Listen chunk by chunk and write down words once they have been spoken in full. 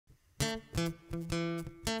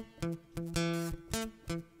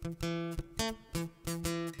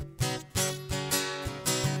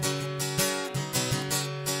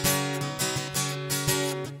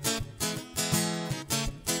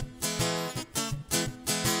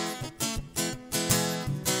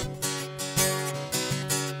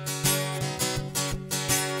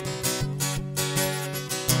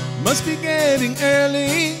Must be getting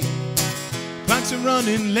early, clocks are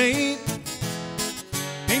running late.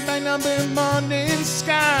 Paint by number morning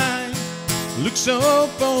sky looks so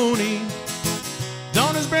phony.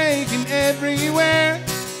 Dawn is breaking everywhere.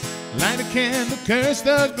 Light a candle, curse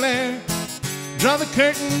the glare. Draw the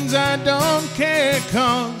curtains, I don't care,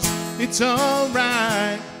 'cause it's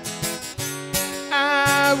alright.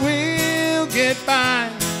 I will get by.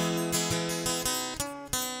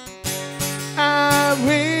 I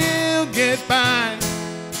will get by.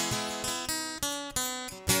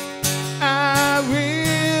 I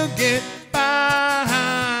will get by.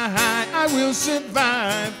 I will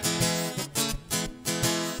survive.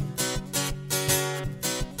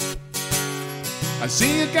 I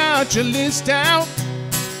see you got your list out.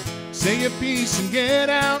 Say your piece and get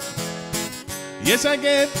out. Yes, I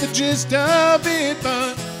get the gist of it,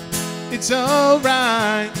 but it's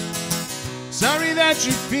alright. Sorry that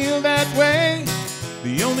you feel that way.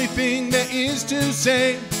 The only thing there is to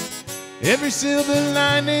say, every silver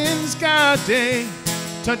lining's got a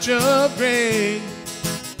touch of gray.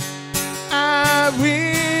 I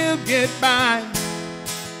will get by.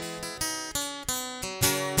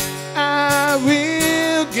 I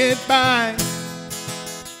will get by.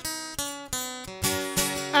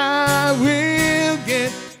 I will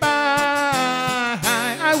get by.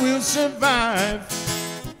 I will survive.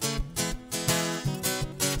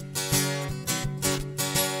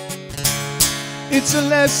 It's a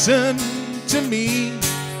lesson to me.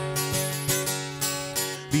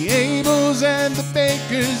 The Abels and the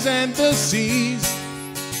Bakers and the C's,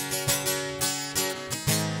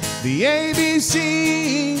 the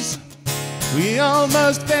ABCs we all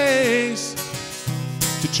must face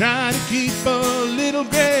to try to keep a little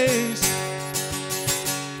grace.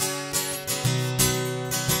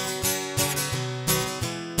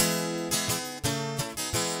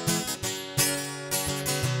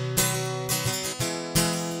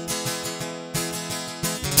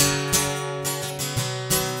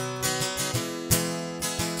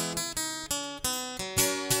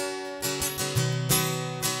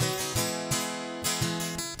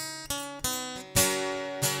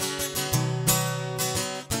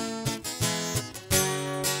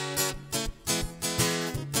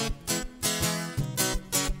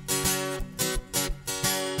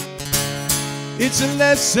 It's a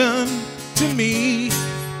lesson to me.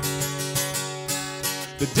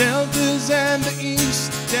 The deltas and the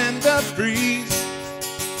east and the breeze,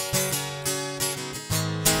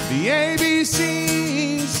 the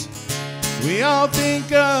ABCs we all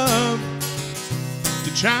think of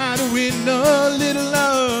to try to win a little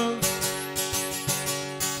love.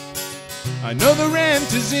 I know the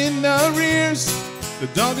rent is in arrears, the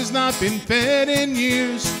dog has not been fed in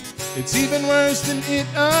years. It's even worse than it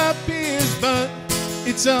appears, but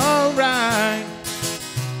it's alright.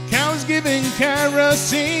 Cow's giving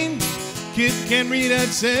kerosene, kid can read at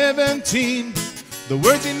 17. The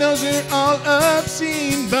words he knows are all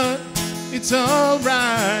obscene, but it's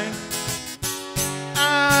alright.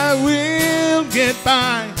 I will get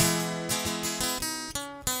by.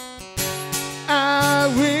 I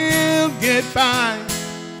will get by.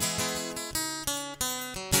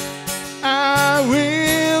 I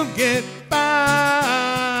will get by.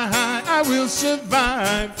 I will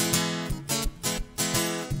survive.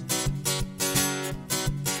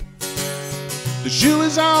 The shoe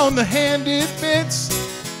is on the hand it fits.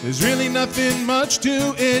 There's really nothing much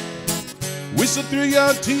to it. Whistle through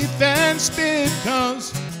your teeth and spit,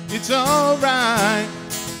 'cause it's alright.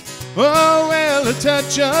 Oh well, a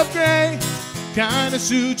touch of gray kinda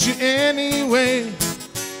suits you anyway.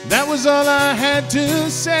 That was all I had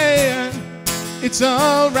to say. It's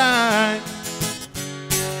alright.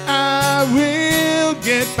 I will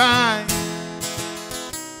get by.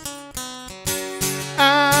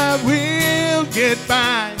 I will get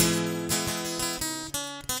by.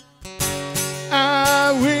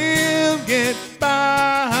 I will get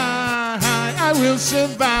by. I will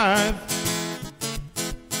survive.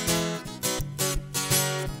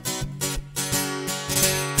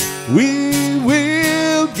 We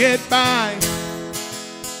will get by.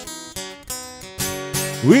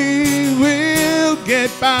 We will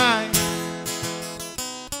get by.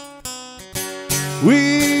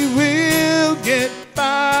 We will get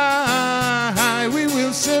by. We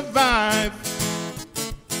will survive.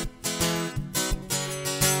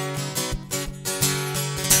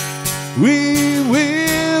 We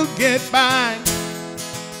will get by.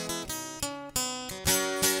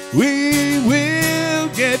 We will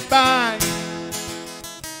get by.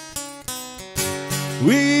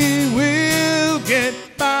 We will get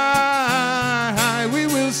by.